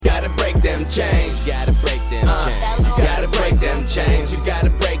them chains. You gotta break them chains. You gotta break them chains. You gotta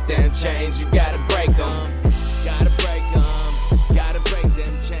break them chains. You gotta break them. Gotta break them. Gotta break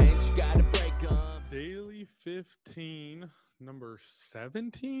them chains. You gotta break them. Daily 15, number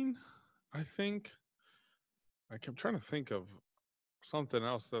 17, I think. I kept trying to think of something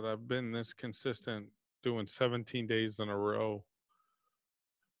else that I've been this consistent doing 17 days in a row.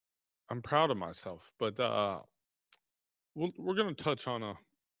 I'm proud of myself, but we're going to touch on a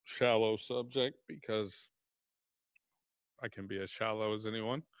shallow subject because I can be as shallow as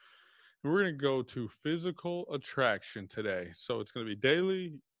anyone. And we're going to go to physical attraction today. So it's going to be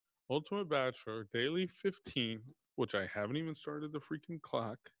daily Ultimate Bachelor, daily 15, which I haven't even started the freaking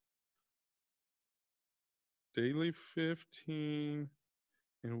clock. Daily 15,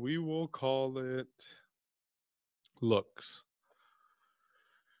 and we will call it looks.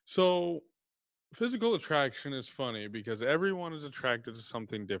 So physical attraction is funny because everyone is attracted to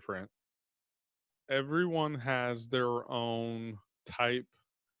something different. Everyone has their own type.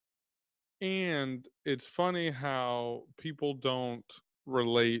 And it's funny how people don't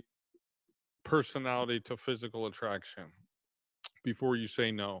relate personality to physical attraction before you say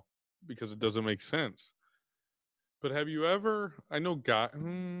no, because it doesn't make sense. But have you ever, I know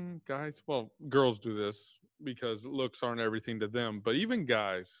guys, well, girls do this because looks aren't everything to them, but even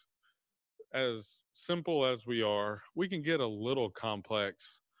guys, as simple as we are, we can get a little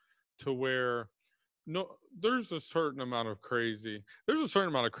complex to where there's a certain amount of crazy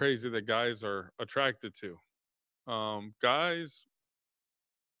that guys are attracted to. Guys,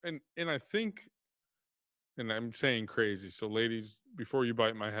 and I think, and I'm saying crazy, so ladies, before you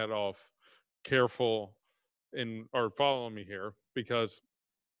bite my head off, careful or follow me here, because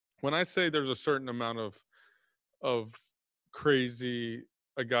when I say there's a certain amount of crazy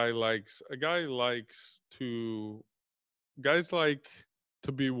guys like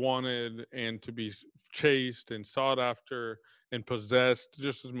to be wanted and to be chased and sought after and possessed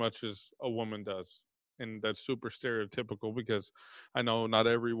just as much as a woman does. And that's super stereotypical because I know not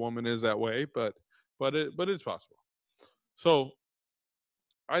every woman is that way, but it's possible. So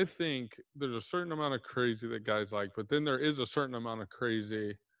I think there's a certain amount of crazy that guys like, but then there is a certain amount of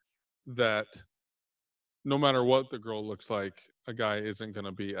crazy that no matter what the girl looks like, a guy isn't going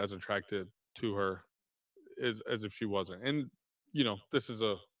to be as attracted to her as if she wasn't. And, this is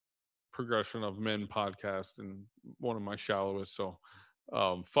a progression of men podcast and one of my shallowest. So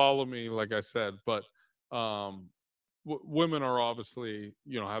follow me, like I said, but women are obviously,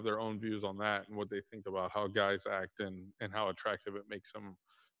 have their own views on that and what they think about how guys act and how attractive it makes them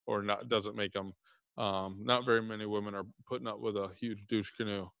or not doesn't make them. Not very many women are putting up with a huge douche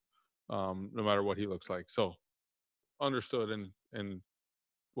canoe, no matter what he looks like. So understood and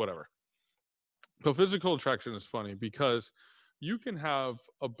whatever. But physical attraction is funny because you can have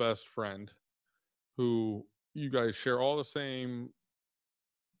a best friend who you guys share all the same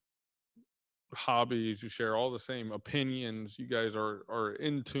hobbies, you share all the same opinions, you guys are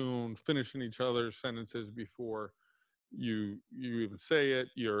in tune, finishing each other's sentences before you even say it,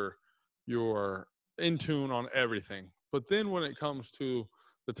 you're in tune on everything. But then when it comes to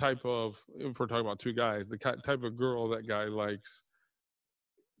the type of, if we're talking about two guys, the type of girl that guy likes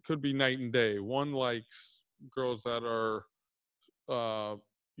could be night and day. One likes girls that are girl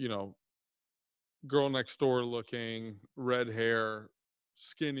next door looking, red hair,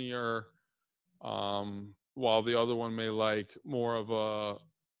 skinnier, while the other one may like more of a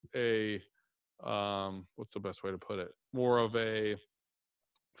what's the best way to put it? More of a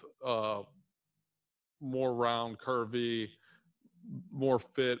more round, curvy, more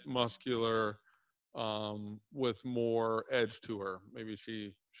fit, muscular, with more edge to her. Maybe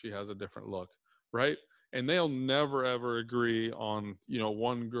she has a different look, right? And they'll never ever agree on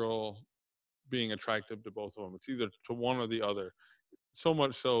one girl being attractive to both of them. It's either to one or the other. So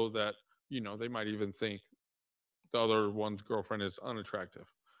much so that they might even think the other one's girlfriend is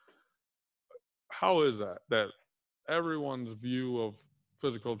unattractive. How is that everyone's view of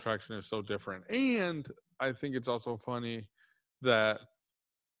physical attraction is so different? And I think it's also funny that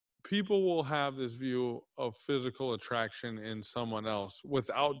people will have this view of physical attraction in someone else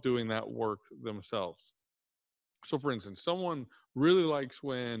without doing that work themselves. So for instance, someone really likes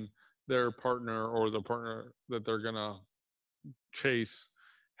when their partner or the partner that they're gonna chase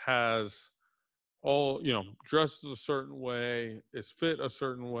has all, dresses a certain way, is fit a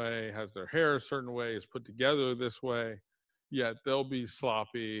certain way, has their hair a certain way, is put together this way, yet they'll be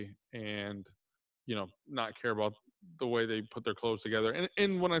sloppy and, not care about the way they put their clothes together.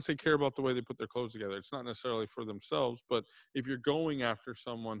 And when I say care about the way they put their clothes together, it's not necessarily for themselves, but if you're going after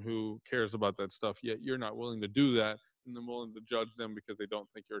someone who cares about that stuff, yet you're not willing to do that, and then willing to judge them because they don't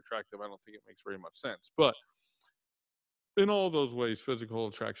think you're attractive, I don't think it makes very much sense. But in all those ways, physical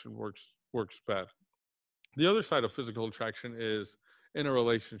attraction works bad. The other side of physical attraction is in a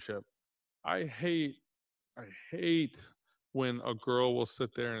relationship. I hate when a girl will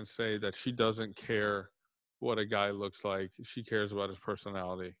sit there and say that she doesn't care what a guy looks like. She cares about his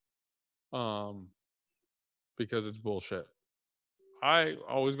personality. Because it's bullshit. I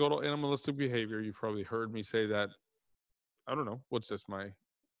always go to animalistic behavior. You've probably heard me say that. I don't know. What's this? What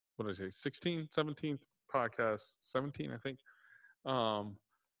did I say? 16th, 17th podcast, 17, I think.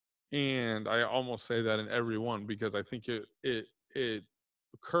 And I almost say that in every one because I think it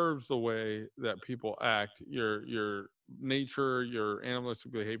curves the way that people act. Your nature, your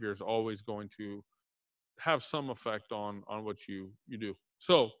animalistic behavior is always going to have some effect on what you do.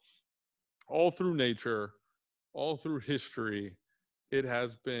 So all through nature, all through history, it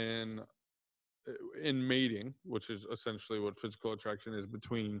has been in mating, which is essentially what physical attraction is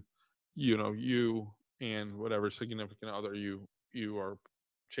between, you and whatever significant other you are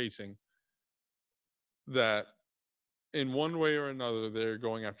chasing, that in one way or another, they're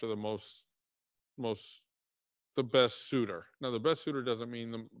going after the best suitor. Now, the best suitor doesn't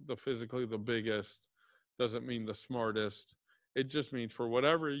mean the physically the biggest, doesn't mean the smartest. It just means for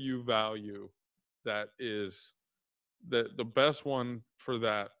whatever you value, that is the best one for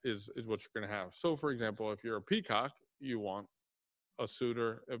that is what you're going to have. So, for example, if you're a peacock, you want a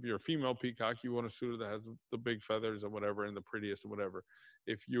suitor. If you're a female peacock, you want a suitor that has the big feathers and whatever and the prettiest and whatever.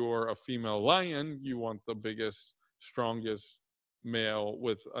 If you're a female lion, you want the biggest, strongest male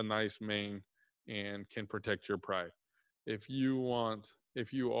with a nice mane and can protect your pride. If you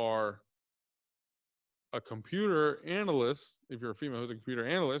are a computer analyst, if you're a female who's a computer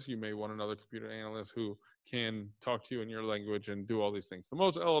analyst, you may want another computer analyst who can talk to you in your language and do all these things. The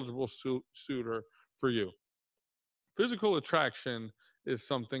most eligible suitor for you. Physical attraction is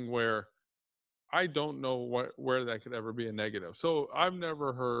something where I don't know where that could ever be a negative. So I've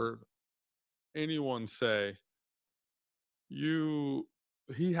never heard anyone say, he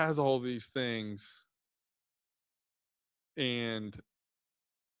has all these things and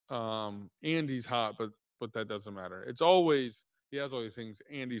he's hot, but that doesn't matter. It's always, he has all these things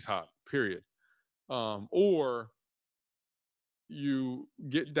and he's hot, period. Or you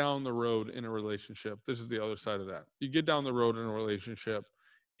get down the road in a relationship. This is the other side of that. You get down the road in a relationship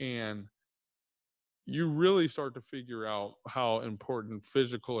and you really start to figure out how important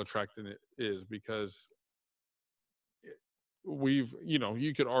physical attraction is, because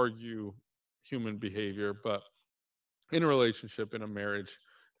you could argue human behavior, but in a relationship, in a marriage,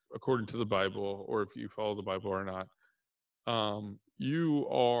 according to the Bible, or if you follow the Bible or not,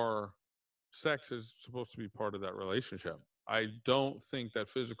 sex is supposed to be part of that relationship. I don't think that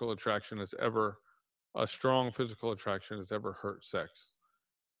a strong physical attraction has ever hurt sex.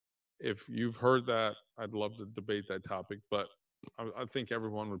 If you've heard that, I'd love to debate that topic, but I think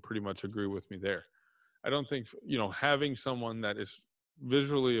everyone would pretty much agree with me there. I don't think, having someone that is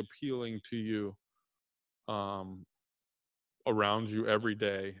visually appealing to you, around you every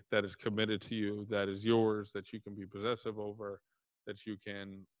day, that is committed to you, that is yours, that you can be possessive over, that you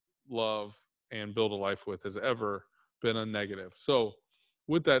can love and build a life with, has ever been a negative. So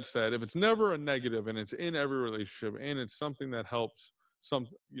with that said, if it's never a negative and it's in every relationship and it's something that helps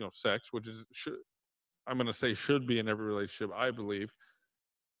sex, which is, I'm going to say should be in every relationship, I believe,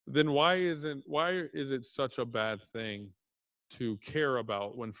 then why is it such a bad thing to care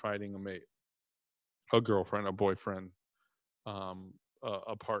about when finding a mate, a girlfriend, a boyfriend,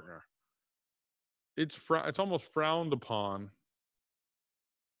 a partner? It's almost frowned upon.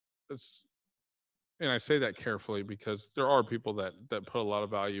 And I say that carefully because there are people that put a lot of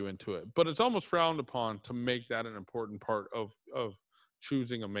value into it, but it's almost frowned upon to make that an important part of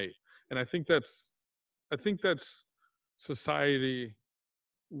choosing a mate. And I think that's society,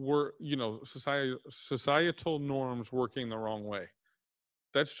 societal norms working the wrong way.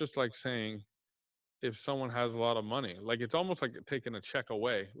 That's just like saying, if someone has a lot of money, like it's almost like taking a check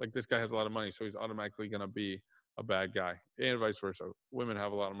away. Like, this guy has a lot of money, so he's automatically going to be a bad guy, and vice versa. Women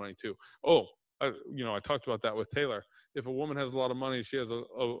have a lot of money too. I talked about that with Taylor. If a woman has a lot of money, she has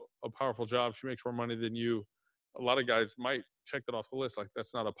a powerful job, she makes more money than you, a lot of guys might check that off the list. Like,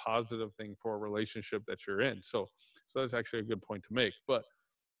 that's not a positive thing for a relationship that you're in. So that's actually a good point to make. But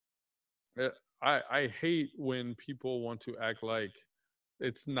I hate when people want to act like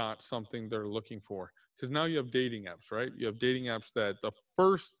it's not something they're looking for, because now you have dating apps, right? You have dating apps that the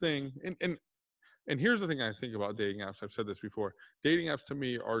first thing, and here's the thing I think about dating apps. I've said this before. Dating apps to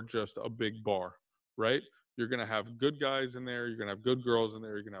me are just a big bar, right? You're going to have good guys in there. You're going to have good girls in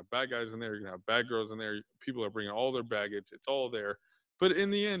there. You're going to have bad guys in there. You're going to have bad girls in there. People are bringing all their baggage. It's all there. But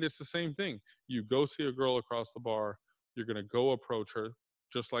in the end, it's the same thing. You go see a girl across the bar. You're going to go approach her,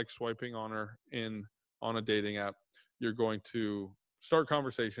 just like swiping on her on a dating app. You're going to start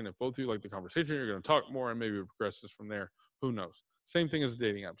conversation. If both of you like the conversation, you're going to talk more and maybe it progresses from there. Who knows? Same thing as a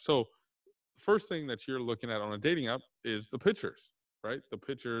dating app. So the first thing that you're looking at on a dating app is the pictures, right? The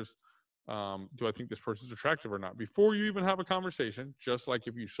pictures. Do I think this person's attractive or not? Before you even have a conversation, just like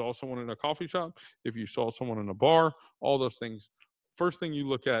if you saw someone in a coffee shop, if you saw someone in a bar, all those things, first thing you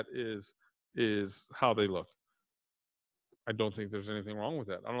look at is how they look. I don't think there's anything wrong with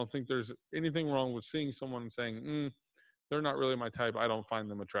that. I don't think there's anything wrong with seeing someone and saying, they're not really my type. I don't find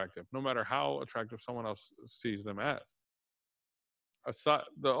them attractive, no matter how attractive someone else sees them as.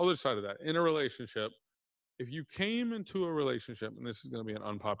 The other side of that, in a relationship, if you came into a relationship, and this is going to be an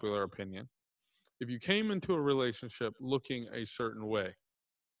unpopular opinion, if you came into a relationship looking a certain way,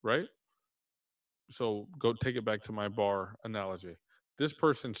 right? So go take it back to my bar analogy. This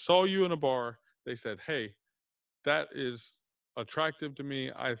person saw you in a bar. They said, hey, that is attractive to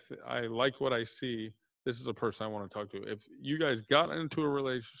me. I like what I see. This is a person I want to talk to. If you guys got into a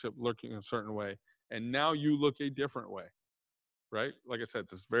relationship looking a certain way, and now you look a different way, right? Like I said,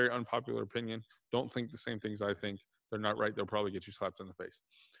 this is very unpopular opinion. Don't think the same things I think. They're not right. They'll probably get you slapped in the face.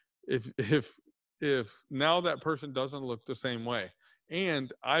 If now that person doesn't look the same way,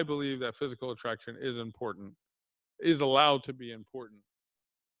 and I believe that physical attraction is important, is allowed to be important,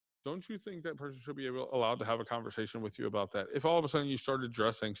 don't you think that person should be allowed to have a conversation with you about that? If all of a sudden you started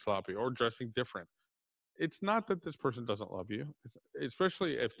dressing sloppy or dressing different, it's not that this person doesn't love you,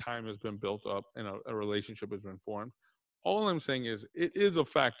 especially if time has been built up and a relationship has been formed. All I'm saying is it is a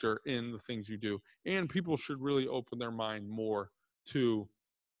factor in the things you do, and people should really open their mind more to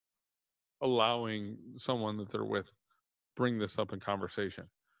allowing someone that they're with bring this up in conversation.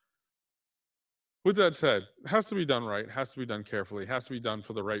 With that said, it has to be done right, has to be done carefully, has to be done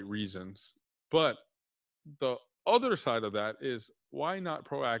for the right reasons. But the other side of that is, why not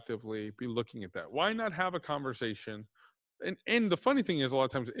proactively be looking at that? Why not have a conversation? And the funny thing is, a lot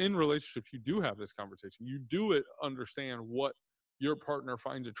of times in relationships, you do have this conversation. You do understand what your partner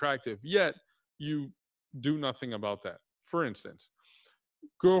finds attractive, yet you do nothing about that. For instance,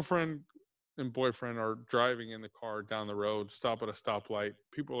 girlfriend and boyfriend are driving in the car down the road, stop at a stoplight.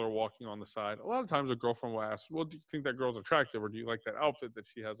 People are walking on the side. A lot of times a girlfriend will ask, well, do you think that girl's attractive? Or do you like that outfit that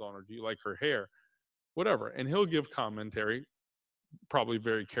she has on? Or do you like her hair? Whatever. And he'll give commentary, probably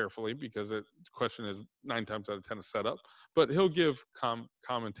very carefully, because the question is 9 times out of 10 a setup. But he'll give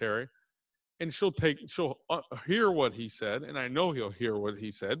commentary, and she'll hear what he said. And I know he'll hear what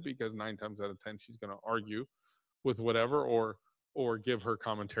he said, because 9 times out of 10 she's going to argue with whatever, or give her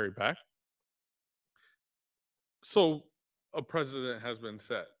commentary back. So a precedent has been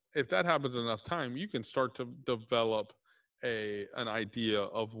set. If that happens enough time, you can start to develop an idea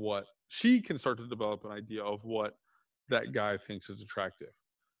of what she can start to develop an idea of what that guy thinks is attractive.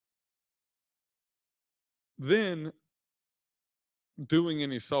 Then doing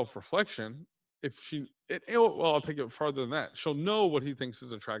any self-reflection, I'll take it farther than that. She'll know what he thinks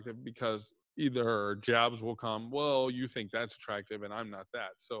is attractive, because either jabs will come, well, you think that's attractive and I'm not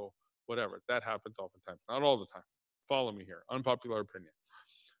that. So whatever, that happens oftentimes, not all the time. Follow me here. Unpopular opinion.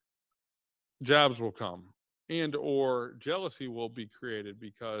 Jabs will come, and or jealousy will be created,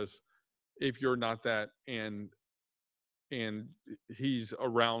 because if you're not that and he's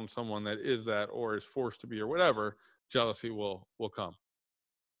around someone that is that, or is forced to be, or whatever, jealousy will come.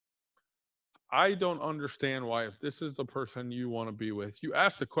 I don't understand why, if this is the person you want to be with, you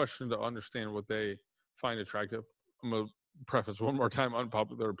ask the question to understand what they find attractive. I'm going to preface one more time,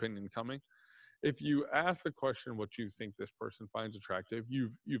 unpopular opinion coming. If you ask the question what you think this person finds attractive,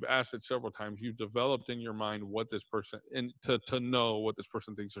 you've asked it several times, you've developed in your mind what this person, and to know what this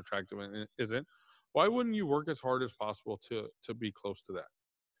person thinks attractive and isn't, why wouldn't you work as hard as possible to be close to that?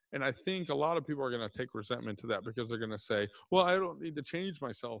 And I think a lot of people are going to take resentment to that, because they're going to say, well, I don't need to change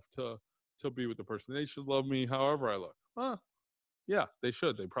myself to be with the person. They should love me however I look. Yeah, they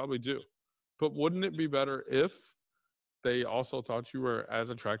should. They probably do. But wouldn't it be better if they also thought you were as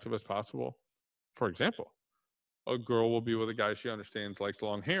attractive as possible? For example, a girl will be with a guy she understands likes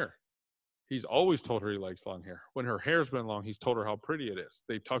long hair. He's always told her he likes long hair. When her hair's been long, he's told her how pretty it is.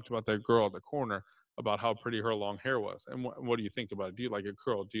 They talked about that girl at the corner, about how pretty her long hair was. And what do you think about it? Do you like it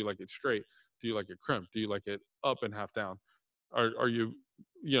curled? Do you like it straight? Do you like it crimped? Do you like it up and half down? Are you,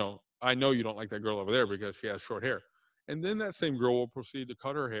 I know you don't like that girl over there because she has short hair. And then that same girl will proceed to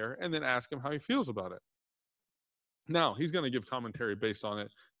cut her hair and then ask him how he feels about it. Now, he's going to give commentary based on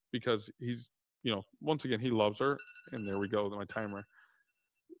it, because he's once again, he loves her. And there we go, my timer.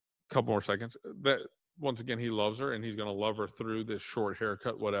 Couple more seconds. That once again, he loves her, and he's going to love her through this short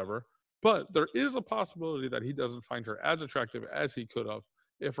haircut, whatever. But there is a possibility that he doesn't find her as attractive as he could have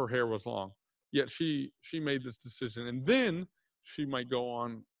if her hair was long. Yet she made this decision, and then she might go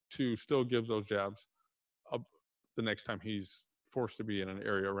on to still give those jabs the next time he's forced to be in an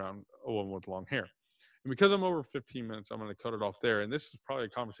area around a woman with long hair. And because I'm over 15 minutes, I'm going to cut it off there. And this is probably a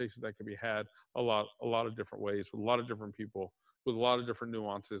conversation that can be had a lot of different ways with a lot of different people, with a lot of different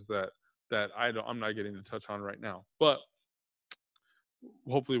nuances that I'm not getting to touch on right now. But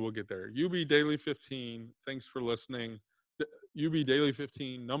hopefully we'll get there. UB Daily 15. Thanks for listening. UB Daily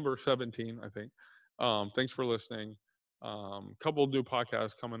 15, number 17, I think. Thanks for listening. Couple new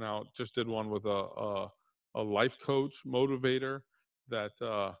podcasts coming out. Just did one with a life coach motivator that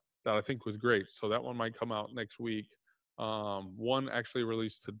I think was great. So that one might come out next week. One actually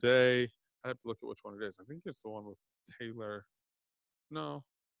released today. I have to look at which one it is. I think it's the one with Taylor. No,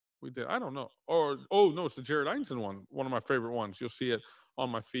 we did. I don't know. No, it's the Jared Einstein one of my favorite ones. You'll see it on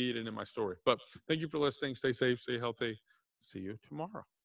my feed and in my story. But thank you for listening. Stay safe, stay healthy. See you tomorrow.